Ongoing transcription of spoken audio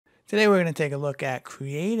Today we're going to take a look at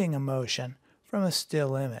creating a motion from a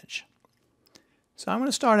still image. So I'm going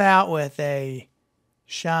to start out with a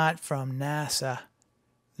shot from NASA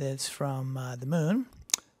that's from the moon,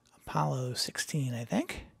 Apollo 16 I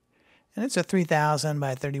think, and it's a 3000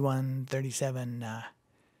 by 3137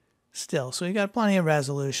 still, so we got plenty of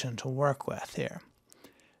resolution to work with here.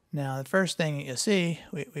 Now the first thing that you see,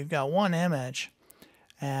 we've got one image,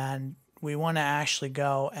 and we want to actually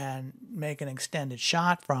go and make an extended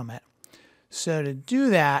shot from it. So to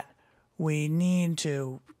do that, we need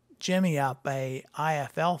to jimmy up a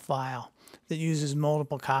IFL file that uses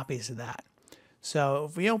multiple copies of that. So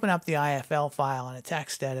if we open up the IFL file in a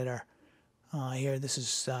text editor, here this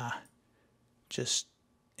is just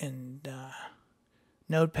in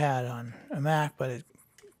Notepad on a Mac, but it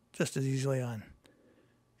just as easily on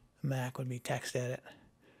a Mac would be TextEdit.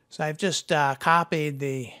 So I've just copied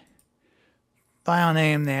the file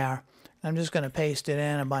name there. I'm just going to paste it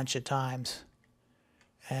in a bunch of times,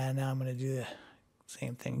 and now I'm going to do the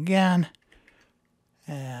same thing again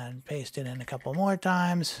and paste it in a couple more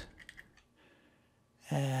times,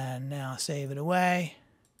 and now save it away.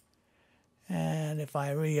 And if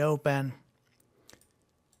I reopen,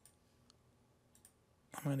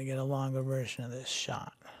 I'm going to get a longer version of this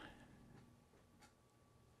shot.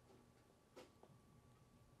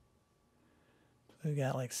 We've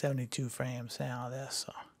got like 72 frames now of this,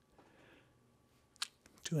 so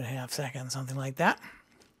 2.5 seconds, something like that.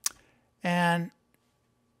 And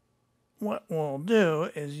what we'll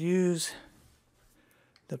do is use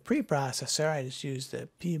the preprocessor. I just used the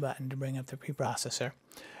P button to bring up the preprocessor.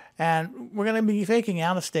 And we're going to be faking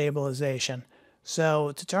out a stabilization.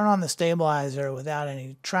 So to turn on the stabilizer without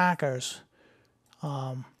any trackers,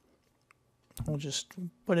 we'll just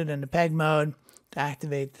put it into peg mode to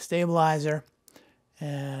activate the stabilizer.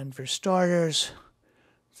 And for starters,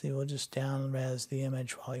 see, we'll just down res the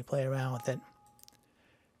image while we play around with it.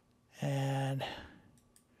 And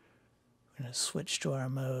we're going to switch to our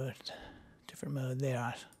mode, different mode there.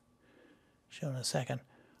 I'll show in a second.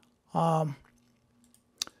 So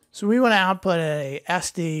we want to output a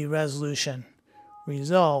SD resolution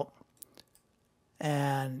result.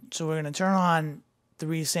 And so we're going to turn on the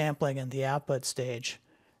resampling at the output stage.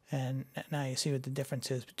 And now you see what the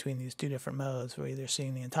difference is between these two different modes. We're either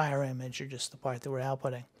seeing the entire image or just the part that we're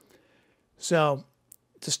outputting. So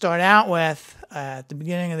to start out with, at the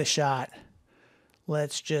beginning of the shot,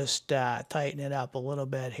 let's just tighten it up a little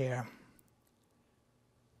bit here.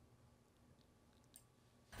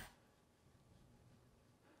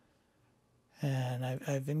 And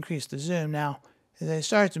I've increased the zoom. Now, as I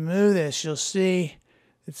start to move this, you'll see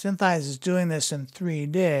that SynthEyes is doing this in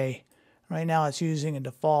 3D. Right now it's using a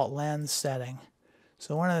default lens setting.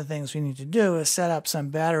 So one of the things we need to do is set up some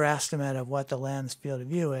better estimate of what the lens field of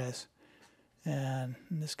view is. And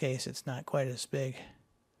in this case it's not quite as big.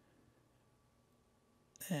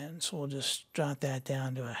 And so we'll just drop that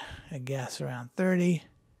down to a guess around 30.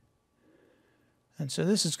 And so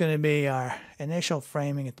this is going to be our initial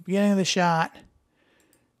framing at the beginning of the shot.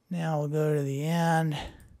 Now we'll go to the end,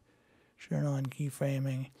 turn on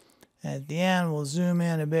keyframing. At the end, we'll zoom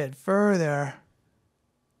in a bit further.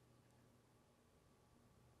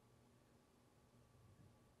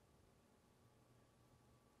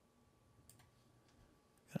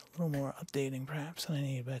 Got a little more updating perhaps than I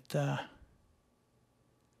need, but let's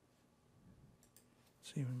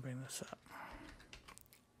even bring this up.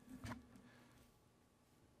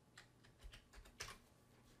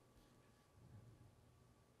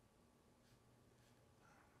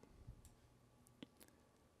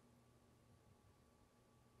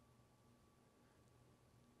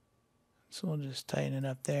 So we'll just tighten it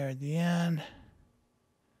up there at the end.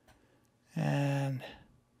 And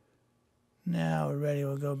now we're ready.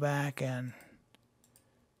 We'll go back and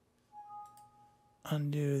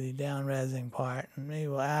undo the down-resing part. And maybe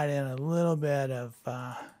we'll add in a little bit of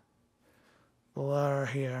blur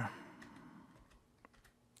here,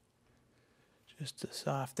 just to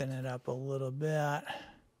soften it up a little bit.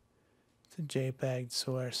 It's a JPEG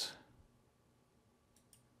source.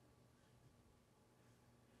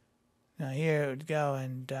 Now here it would go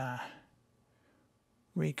and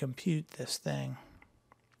recompute this thing.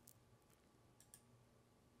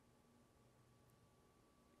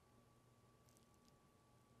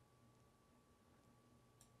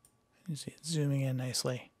 You see it zooming in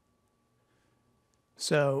nicely.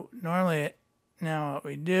 So normally, now what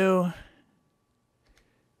we do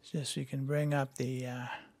is just we can bring up the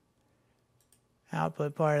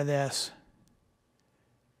output part of this,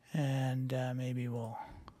 and maybe we'll.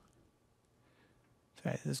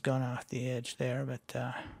 Sorry, this is going off the edge there, but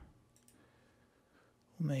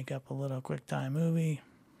we'll make up a little QuickTime movie.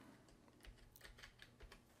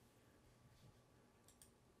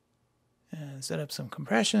 Set up some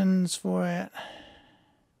compressions for it.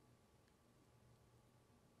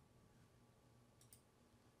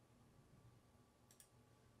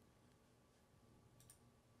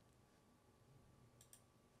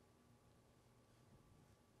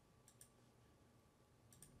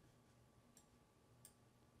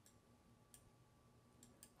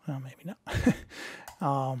 Well, maybe not.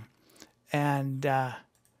 And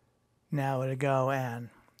now it'll go and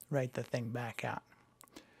write the thing back out.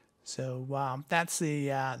 So that's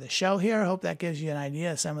the show here. I hope that gives you an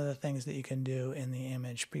idea of some of the things that you can do in the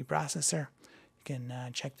image preprocessor. You can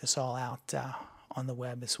check this all out on the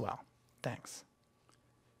web as well. Thanks.